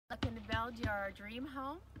build your dream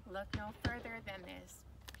home, look no further than this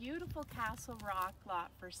beautiful CastleRock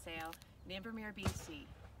lot for sale in Invermere BC.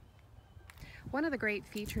 One of the great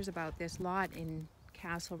features about this lot in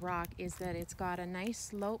CastleRock is that it's got a nice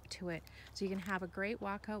slope to it, so you can have a great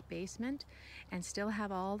walkout basement and still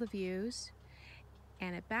have all the views,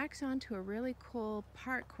 and it backs onto a really cool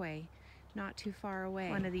parkway not too far away.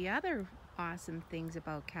 One of the other awesome things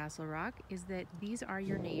about CastleRock is that these are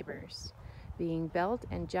your neighbors, being built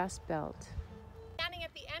and just built. Standing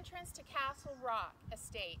at the entrance to CastleRock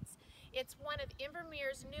Estates, it's one of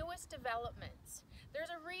Invermere's newest developments. There's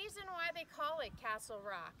a reason why they call it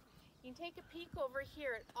CastleRock. You can take a peek over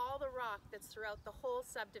here at all the rock that's throughout the whole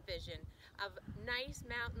subdivision of nice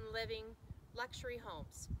mountain living luxury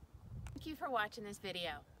homes. Thank you for watching this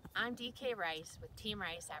video. I'm DK Rice with Team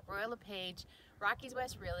Rice at Royal LePage, Rockies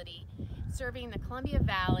West Realty, serving the Columbia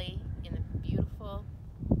Valley in the beautiful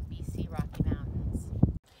BC Rocky Mountains.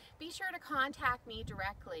 Be sure to contact me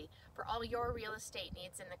directly for all your real estate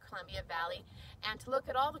needs in the Columbia Valley, and to look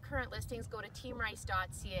at all the current listings, go to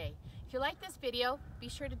teamrice.ca. If you like this video, be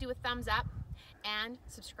sure to do a thumbs up and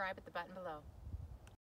subscribe at the button below.